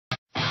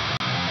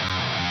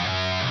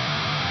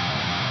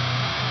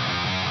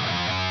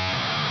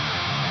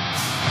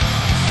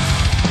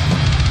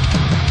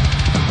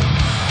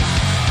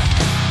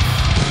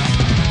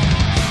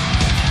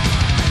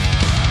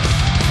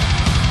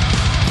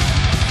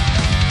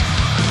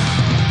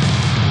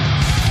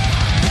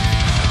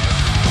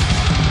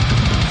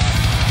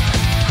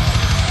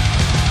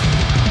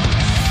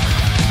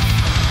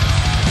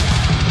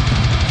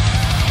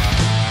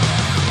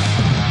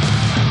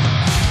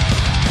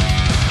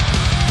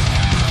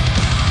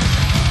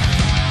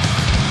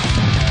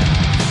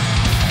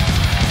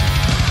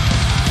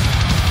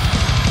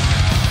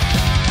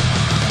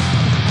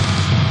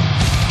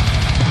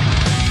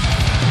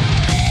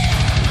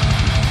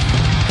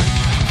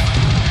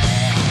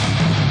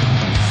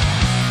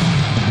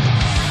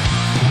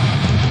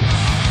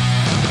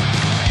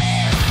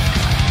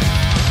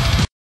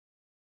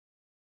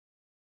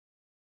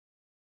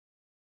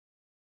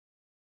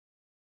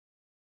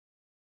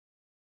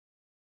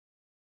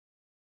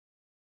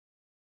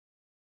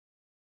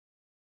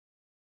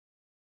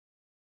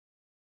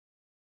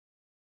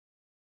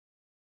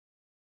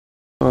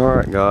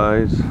Alright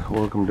guys,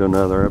 welcome to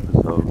another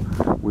episode.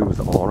 We was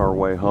on our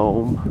way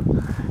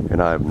home and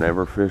I've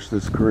never fished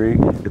this creek.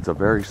 It's a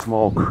very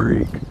small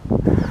creek,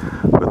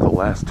 but the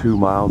last 2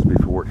 miles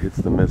before it hits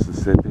the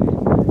Mississippi,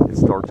 it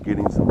starts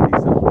getting some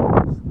decent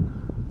holes.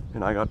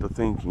 And I got to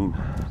thinking,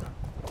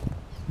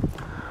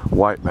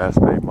 white bass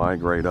may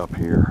migrate up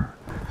here.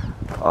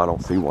 I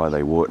don't see why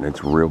they wouldn't.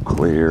 It's real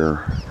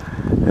clear.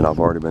 And I've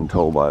already been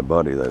told by a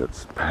buddy that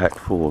it's packed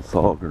full of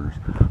saugers.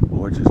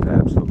 Boy, it's just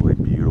absolutely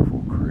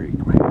beautiful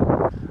creek, man.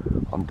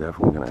 I'm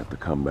definitely gonna have to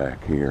come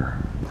back here.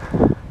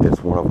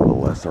 It's one of the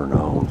lesser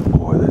knowns.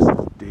 Boy, this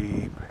is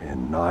deep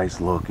and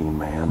nice looking,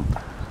 man.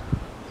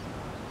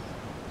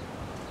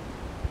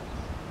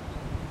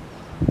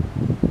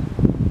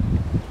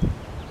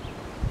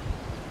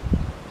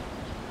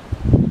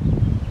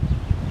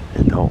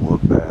 It don't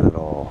look bad at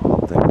all.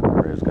 I'm thinking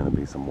there is gonna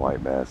be some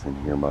white bass in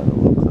here by the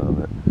looks of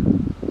it.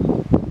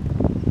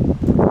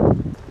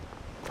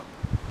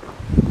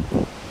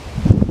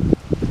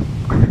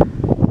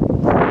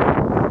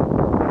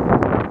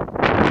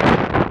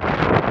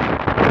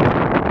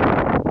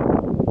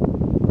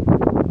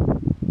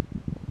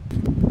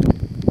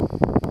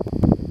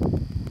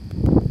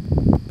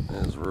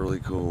 Really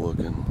cool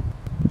looking.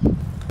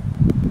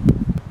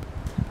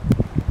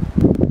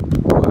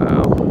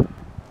 Wow.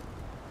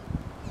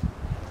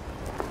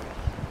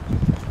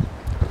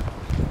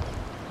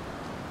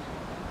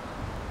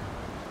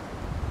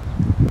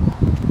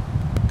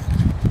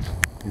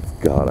 It's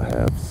gotta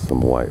have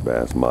some white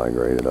bass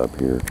migrated up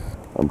here.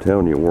 I'm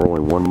telling you, we're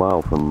only 1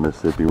 mile from the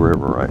Mississippi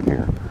River right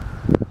here.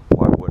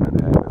 Why wouldn't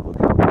it have it? Look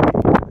how deep it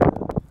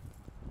is.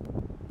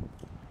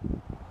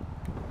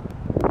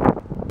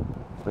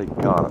 They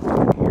gotta be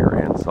in here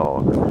and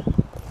saugers.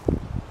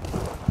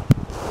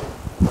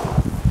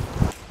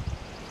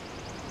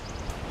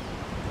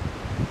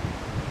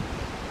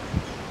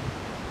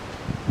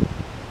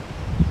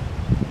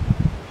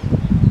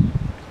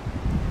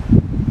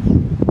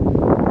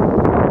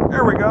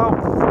 There we go.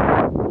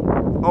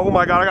 Oh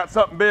my God, I got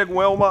something big,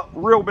 Wilma.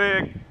 Real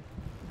big.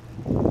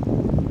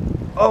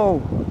 Oh.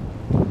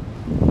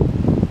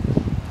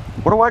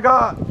 What do I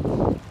got?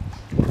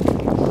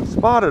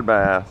 Spotted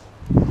bass.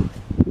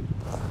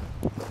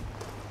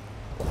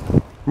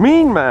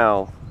 Mean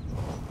mouth.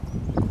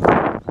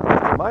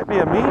 It might be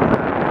a mean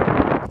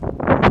mouth.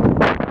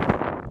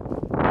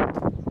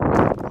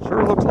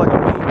 Sure looks like a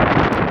mean mouth,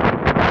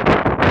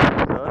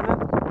 doesn't it?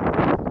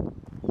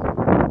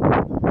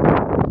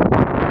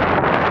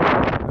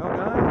 Well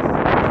guys,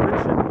 there's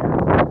fish in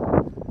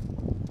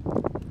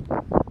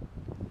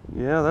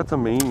here. Yeah, that's a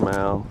mean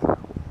mouth.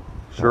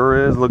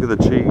 Sure is. Look at the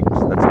cheeks.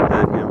 That's a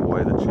dead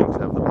giveaway. The cheeks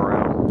have the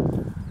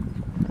brown.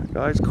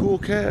 Guys, cool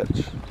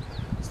catch.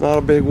 Not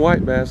a big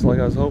white bass like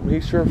I was hoping. He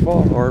sure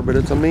fought hard, but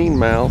it's a mean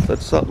mouth.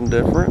 That's something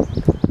different.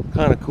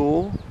 Kind of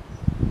cool.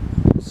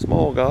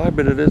 Small guy,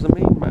 but it is a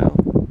mean mouth.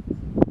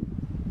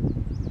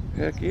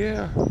 Heck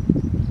yeah.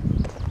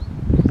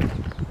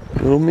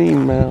 Little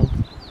mean mouth.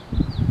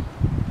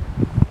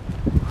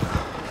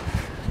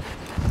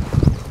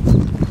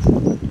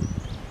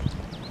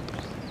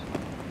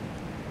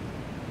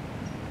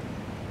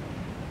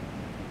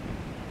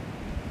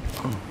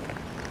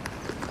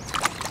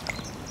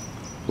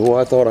 Oh,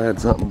 I thought I had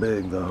something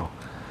big though.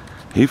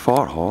 He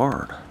fought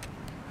hard.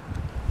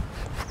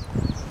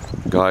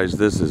 Guys,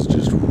 this is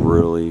just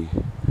really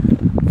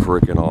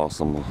freaking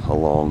awesome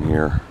along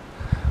here.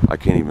 I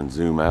can't even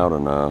zoom out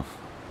enough.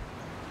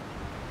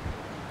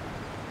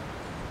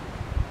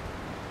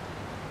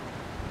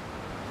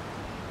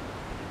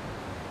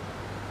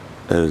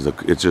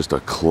 It's just a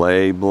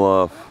clay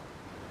bluff.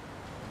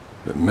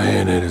 But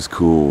man, it is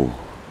cool.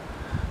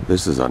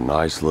 This is a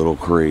nice little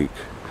creek.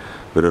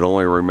 But it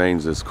only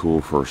remains this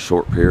cool for a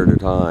short period of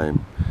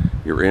time.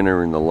 You're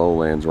entering the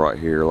lowlands right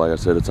here. Like I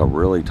said, it's a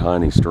really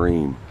tiny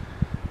stream.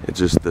 It's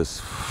just this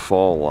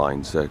fall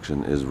line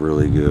section is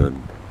really good.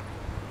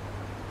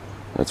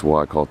 That's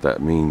why I caught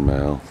that mean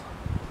mouth.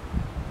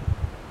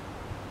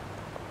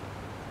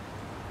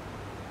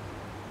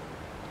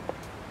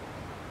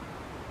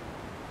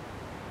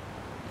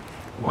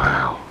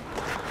 Wow.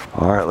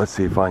 All right, let's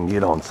see if I can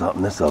get on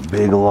something. This is a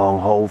big long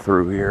hole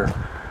through here.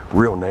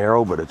 Real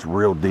narrow, but it's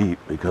real deep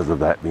because of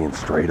that being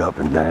straight up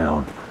and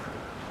down.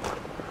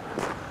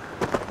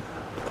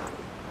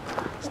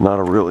 It's not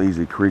a real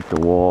easy creek to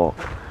walk.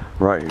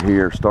 Right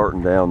here,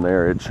 starting down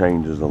there, it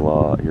changes a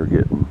lot. You're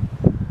getting,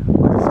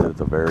 like I said, it's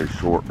a very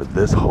short, but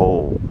this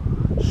hole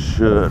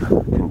should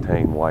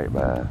contain white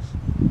bass.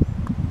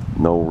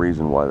 No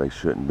reason why they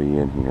shouldn't be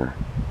in here.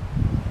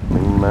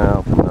 Mean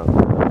mouth and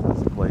nothing else.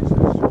 This place is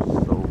just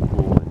so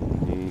cool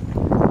and unique.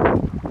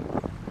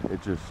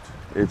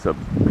 It's a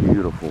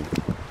beautiful,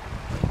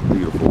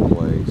 beautiful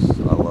place.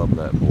 I love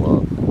that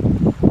bluff.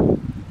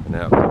 And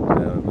now come down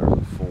and there's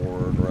a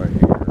ford right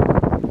here.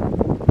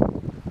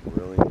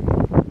 Really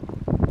neat.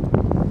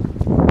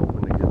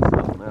 Hoping to get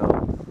something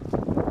else.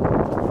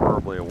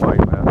 Preferably a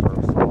white bass or a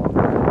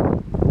sauger.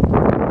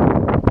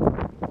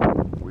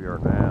 We are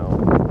now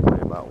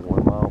only about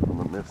 1 mile from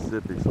the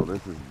Mississippi, so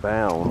this is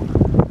bound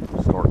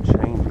to start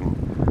changing.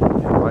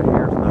 And right here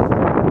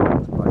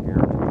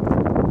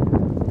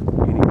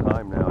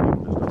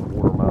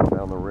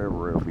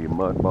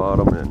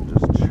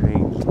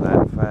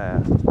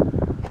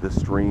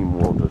stream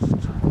will just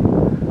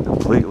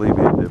completely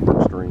be a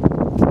different stream.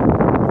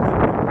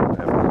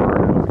 Have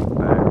current, it'll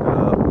be backed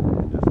up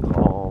and just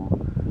calm.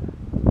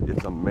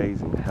 It's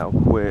amazing how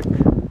quick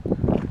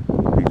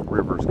these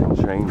rivers can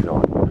change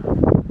on you.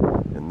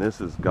 And this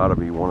has got to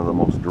be one of the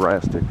most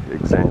drastic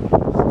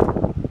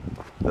examples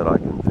that I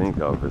can think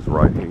of is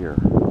right here.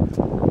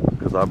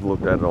 Because I've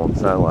looked at it on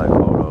satellite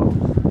photos.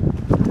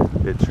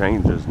 It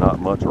changes not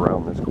much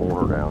around this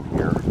corner down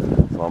here.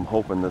 So I'm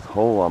hoping this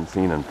hole I'm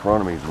seeing in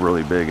front of me is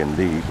really big and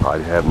deep. I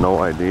have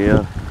no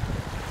idea.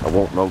 I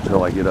won't know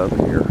till I get up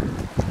here.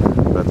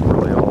 That's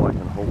really all I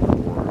can hope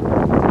for.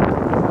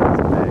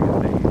 That's big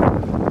and deep.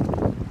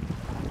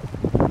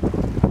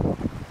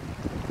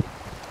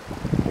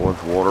 Boy,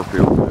 this water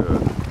feels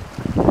good.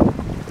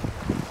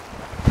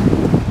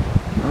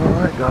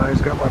 Alright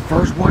guys, got my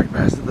first white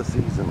bass of the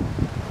season.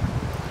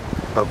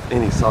 Of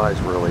any size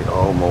really.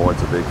 Oh boy,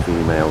 it's a big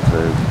female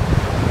too.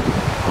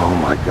 Oh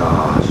my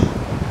gosh.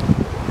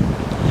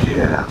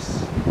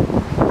 Yes.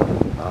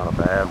 Not a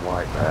bad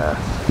white bass.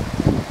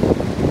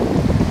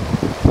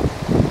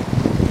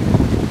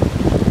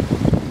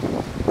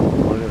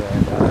 Look at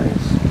that,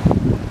 guys.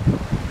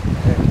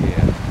 Heck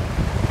yeah.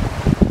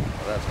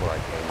 Well, that's what I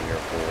came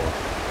here for.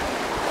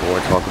 Boy,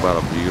 talk about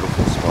a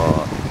beautiful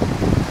spot.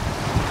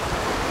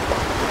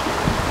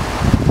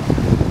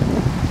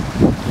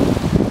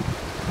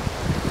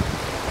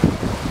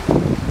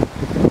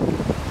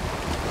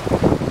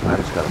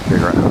 Got to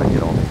figure out how to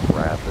get on these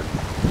rapids.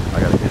 I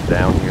got to get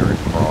down here and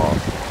cross.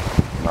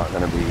 Not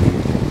going to be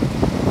easy.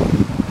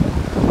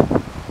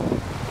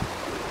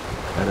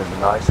 That is a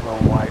nice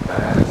little white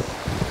bass.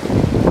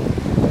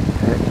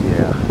 Heck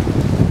yeah.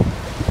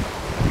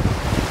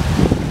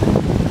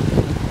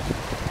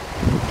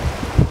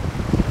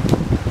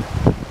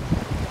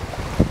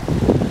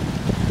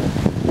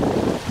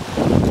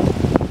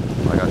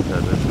 Like I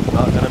said, this is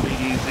not going to be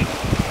easy.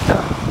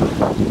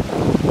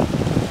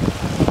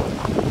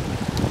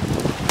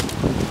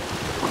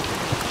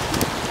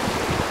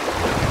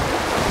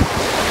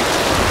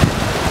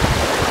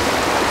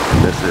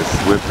 This is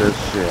swift as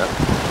shit.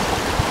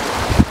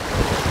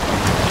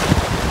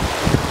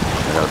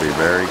 I gotta be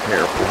very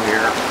careful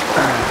here.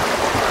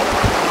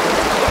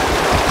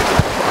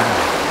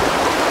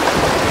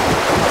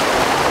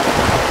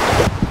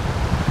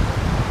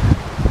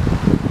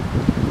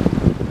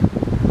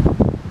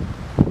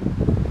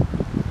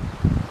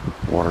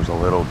 Water's a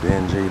little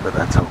dingy, but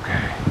that's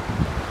okay.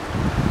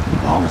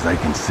 As long as they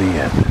can see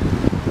it,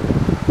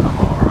 I'm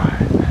alright.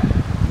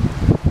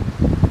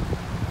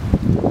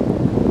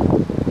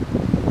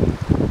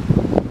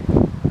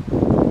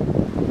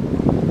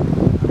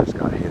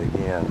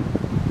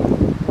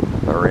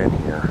 They're in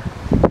here.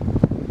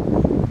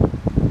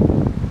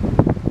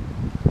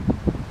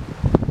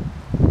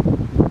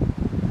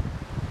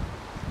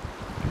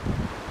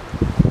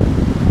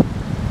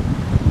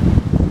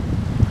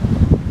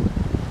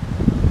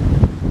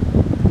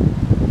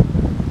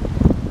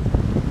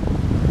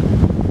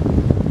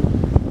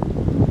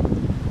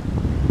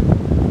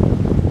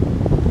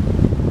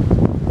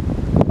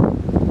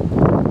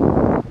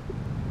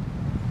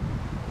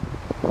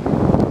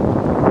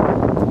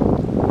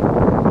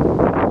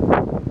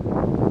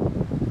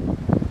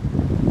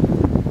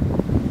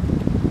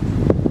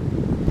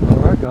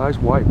 Guys,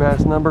 white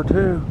bass number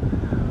 2.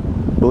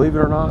 Believe it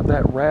or not,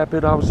 that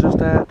rapid I was just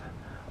at,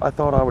 I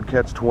thought I would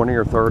catch 20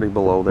 or 30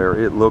 below there.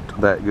 It looked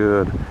that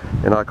good,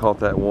 and I caught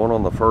that one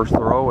on the first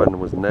throw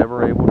and was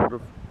never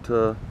able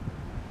to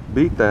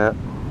beat that.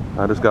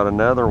 I just got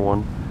another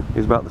one.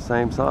 He's about the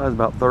same size,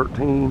 about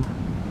 13,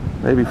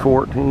 maybe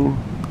 14.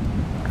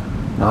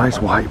 Nice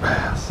white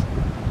bass.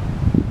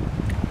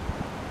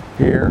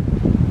 Here,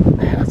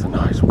 man, that's a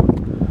nice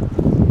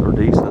one. They're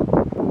decent.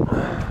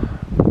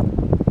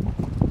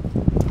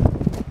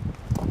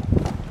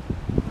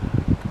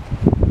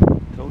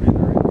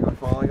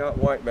 Got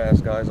white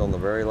bass, guys, on the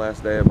very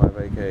last day of my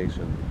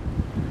vacation.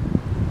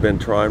 Been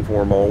trying for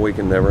them all week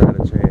and never had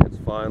a chance.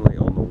 Finally,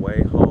 on the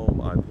way home,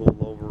 I pulled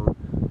over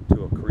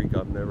to a creek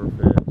I've never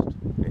fished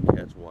and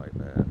catch white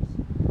bass.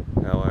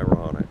 How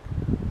ironic.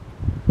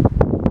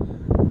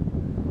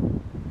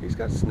 He's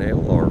got snail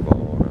larvae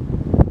on him.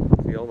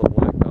 See all the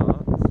black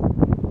dots?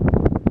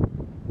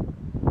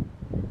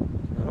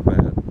 Not a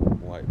bad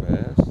white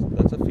bass.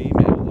 That's a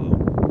female though.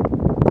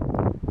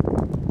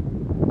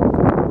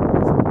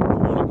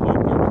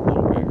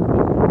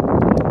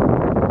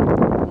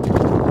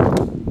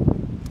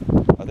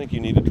 I think you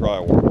need to try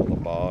a worm on the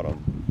bottom.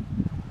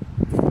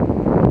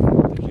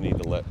 I think you need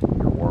to let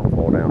your worm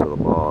fall down to the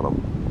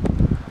bottom.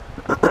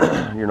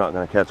 You're not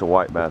going to catch a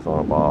white bass on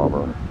a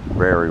bobber.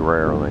 Very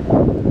rarely.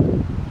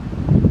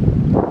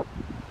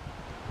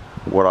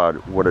 What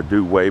I'd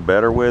do way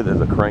better with is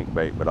a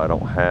crankbait, but I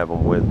don't have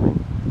them with me.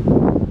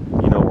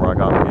 You know where I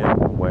got hit?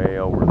 Way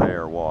over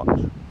there,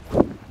 watch.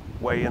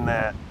 Way in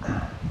that.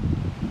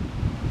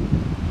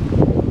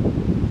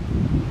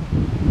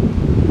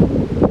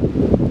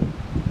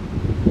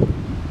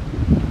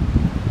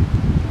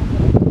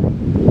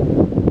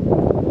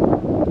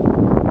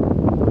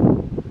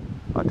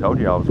 I told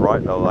you I was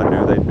right though. I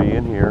knew they'd be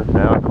in here.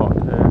 Now I caught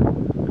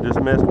two. I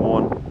just missed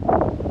one.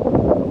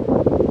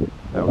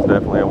 That was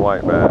definitely a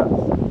white bass.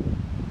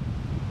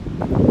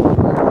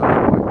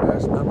 White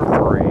bass number 3.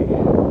 A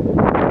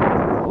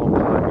long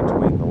time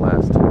between the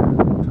last two.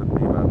 It took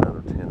me about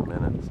another 10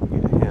 minutes to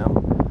get him.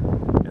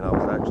 And I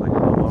was actually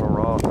hung on a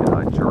rock and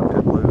I jerked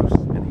it loose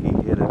and he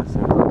hit it as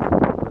soon as I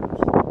pulled it loose.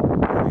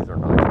 Yeah, these are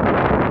nice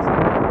white bass.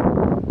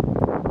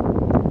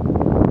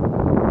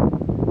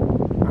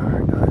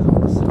 Alright guys, on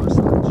the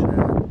suicide shad.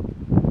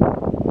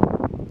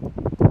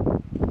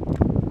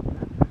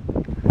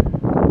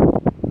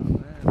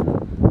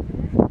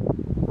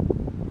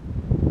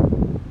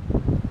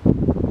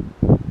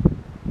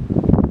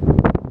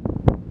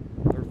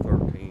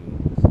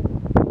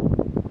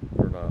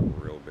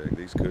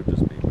 These could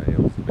just be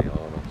males, to be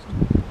honest.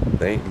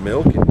 They ain't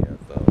milking yet,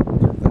 though.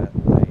 They're that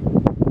late.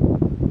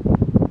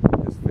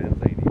 His fins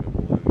ain't even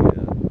blue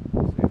yet.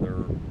 See,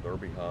 they're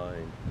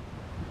behind.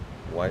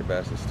 White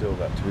bass has still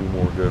got 2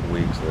 more good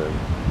weeks then.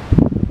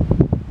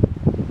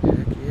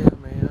 Heck yeah,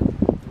 man.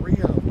 3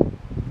 of them.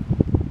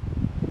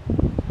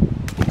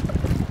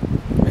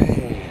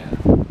 Man.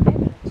 I'm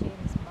gonna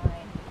change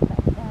mine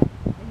like that.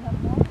 You have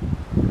more?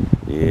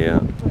 Yeah.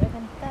 To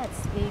even that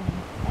swimming.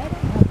 I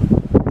don't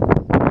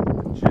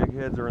know. Jig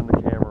heads are in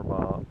the camera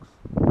box,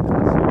 and the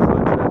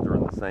suicide sheds are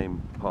in the same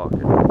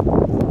pocket.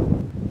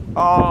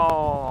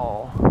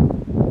 Oh!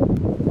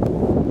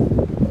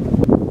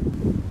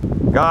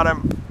 Got him!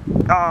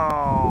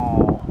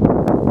 Oh!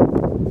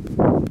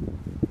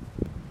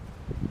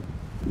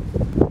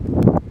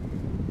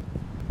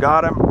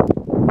 Got him!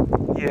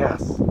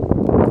 Yes!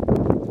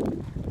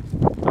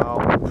 Oh,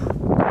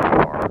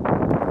 darn.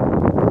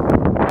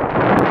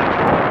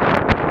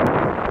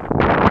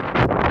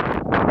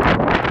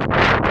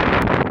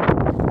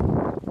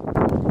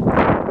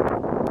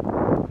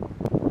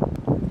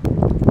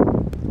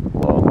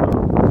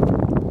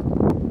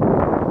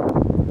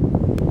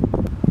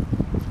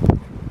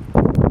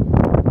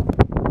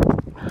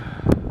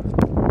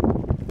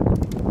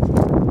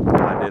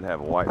 Have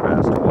a white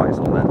bass twice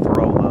on that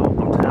throw though.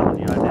 I'm telling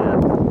you, I did.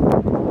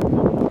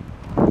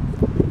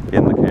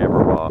 In the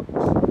camera box.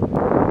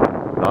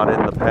 Not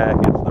in the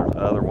package. There's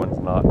other ones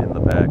not in the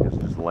package,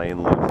 just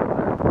laying loose in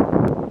there.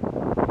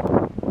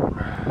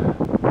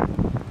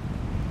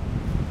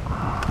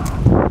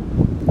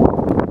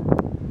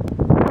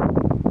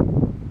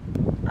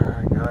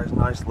 Alright guys,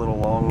 nice little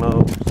long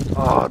nose.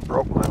 Oh, it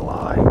broke my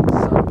line.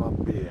 Son of a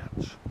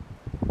bitch.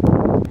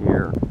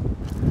 Here.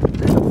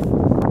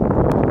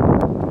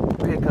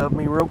 Of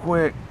me real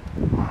quick.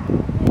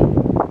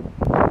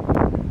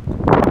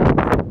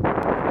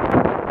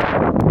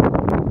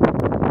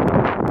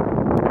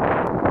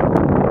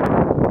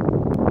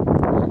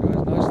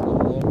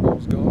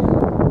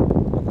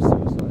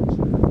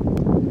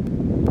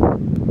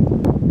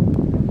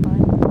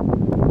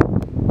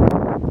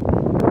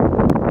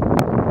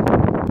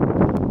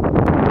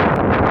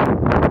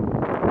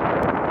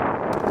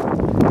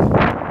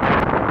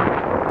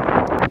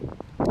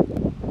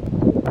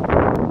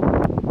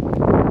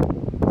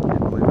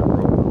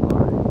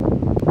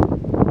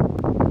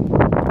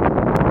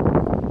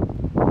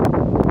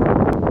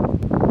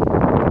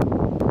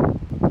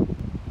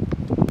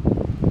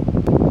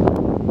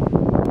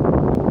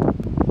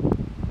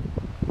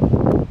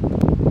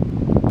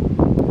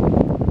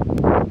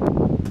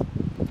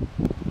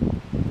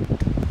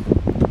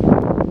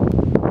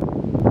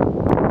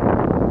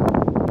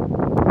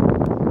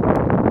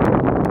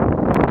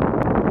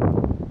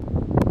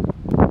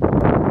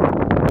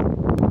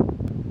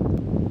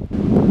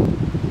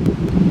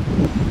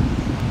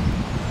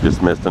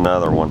 Just missed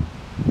another one.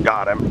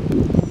 Got him.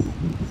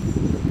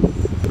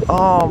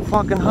 Oh, I'm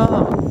fucking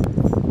hung.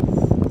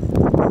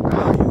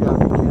 Oh, you got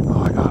me kidding.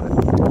 Oh, I got it.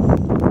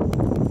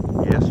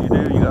 Yes, you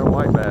do. You got a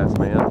white bass,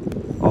 man.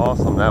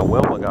 Awesome. Now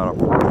Wilma got a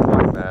first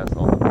white bass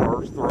on the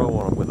first throw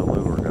on it with a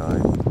lure,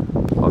 guys.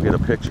 I'll get a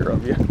picture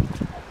of you.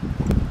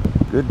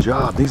 Good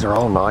job. These are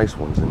all nice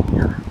ones in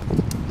here.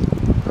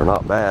 They're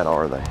not bad,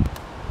 are they?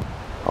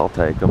 I'll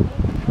take them.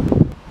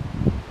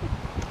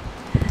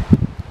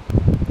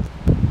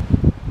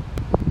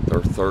 They're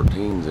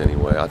 13s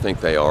anyway. I think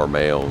they are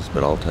males,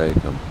 but I'll take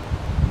them.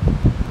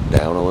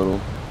 Down a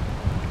little.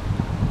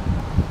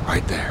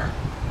 Right there.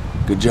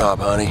 Good job,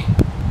 honey.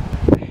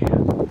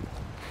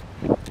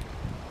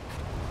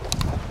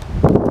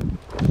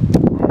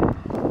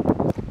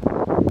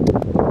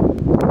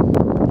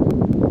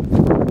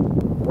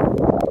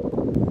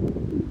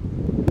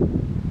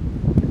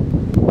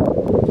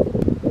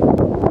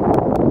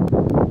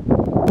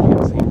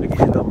 Can't seem to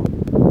get them.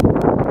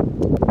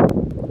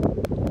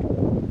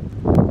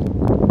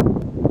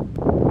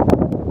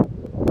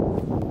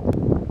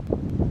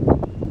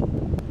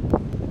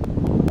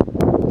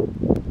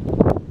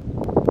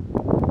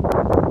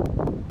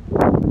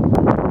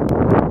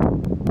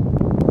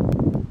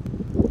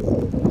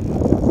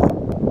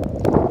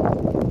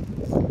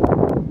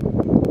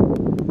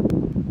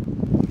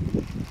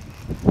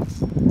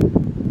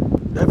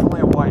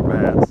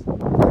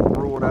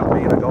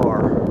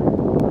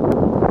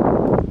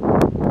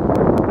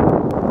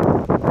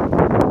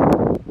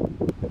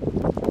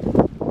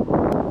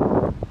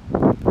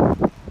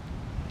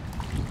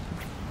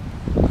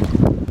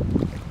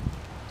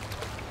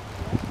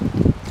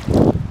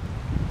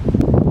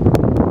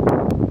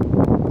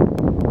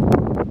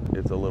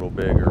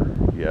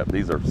 yeah, some of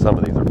these are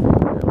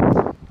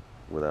females,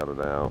 without a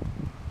doubt.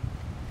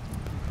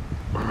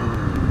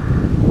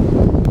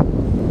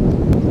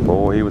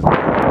 Boy, he was man.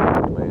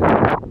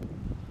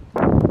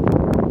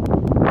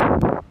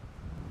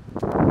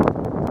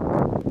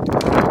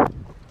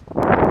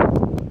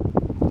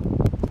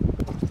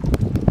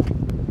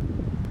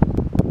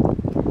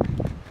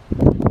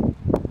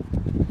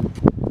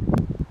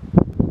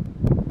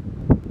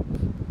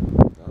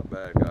 Not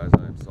bad, guys.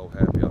 I am so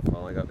happy I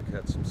finally got to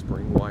catch some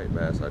spring white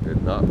bass. I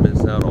did not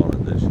miss out on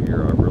it this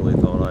year. I really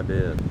thought I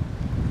did.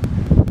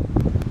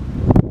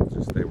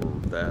 Just they were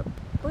that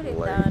Put it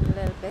late. down a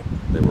little bit.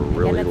 They were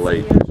really let's see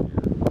late your this year.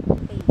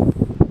 face.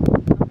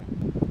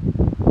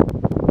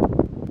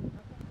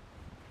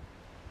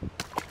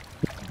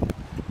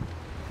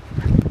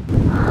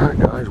 Alright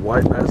guys,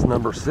 white bass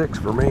number 6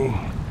 for me.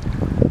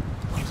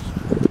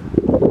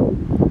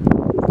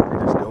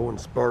 They just go in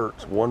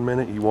spurts. 1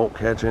 minute you won't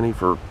catch any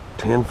for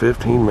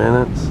 10-15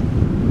 minutes,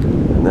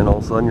 and then all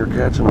of a sudden you're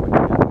catching them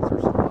again. These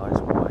are some nice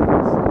whites.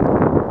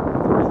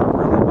 They're either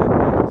really big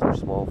males or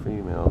small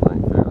females. I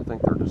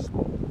think they're just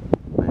small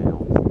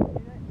males,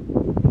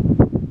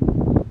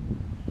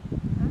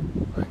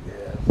 I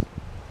guess.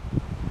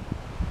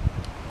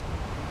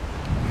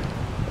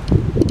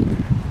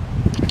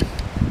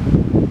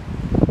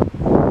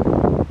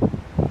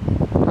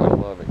 I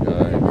love it,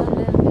 guys.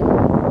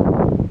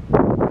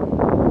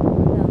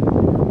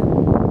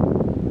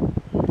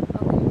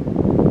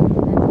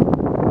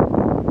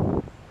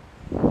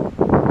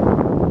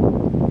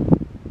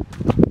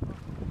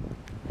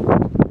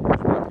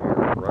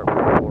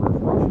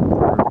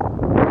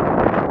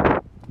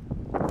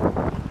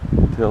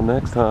 Until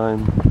next time,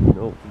 you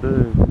know what to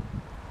do.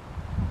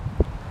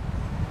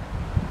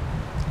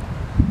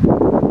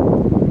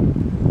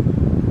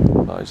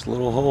 Nice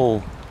little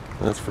hole,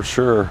 that's for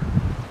sure.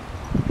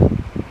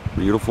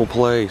 Beautiful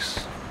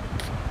place.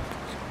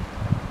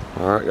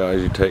 Alright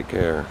guys, you take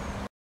care.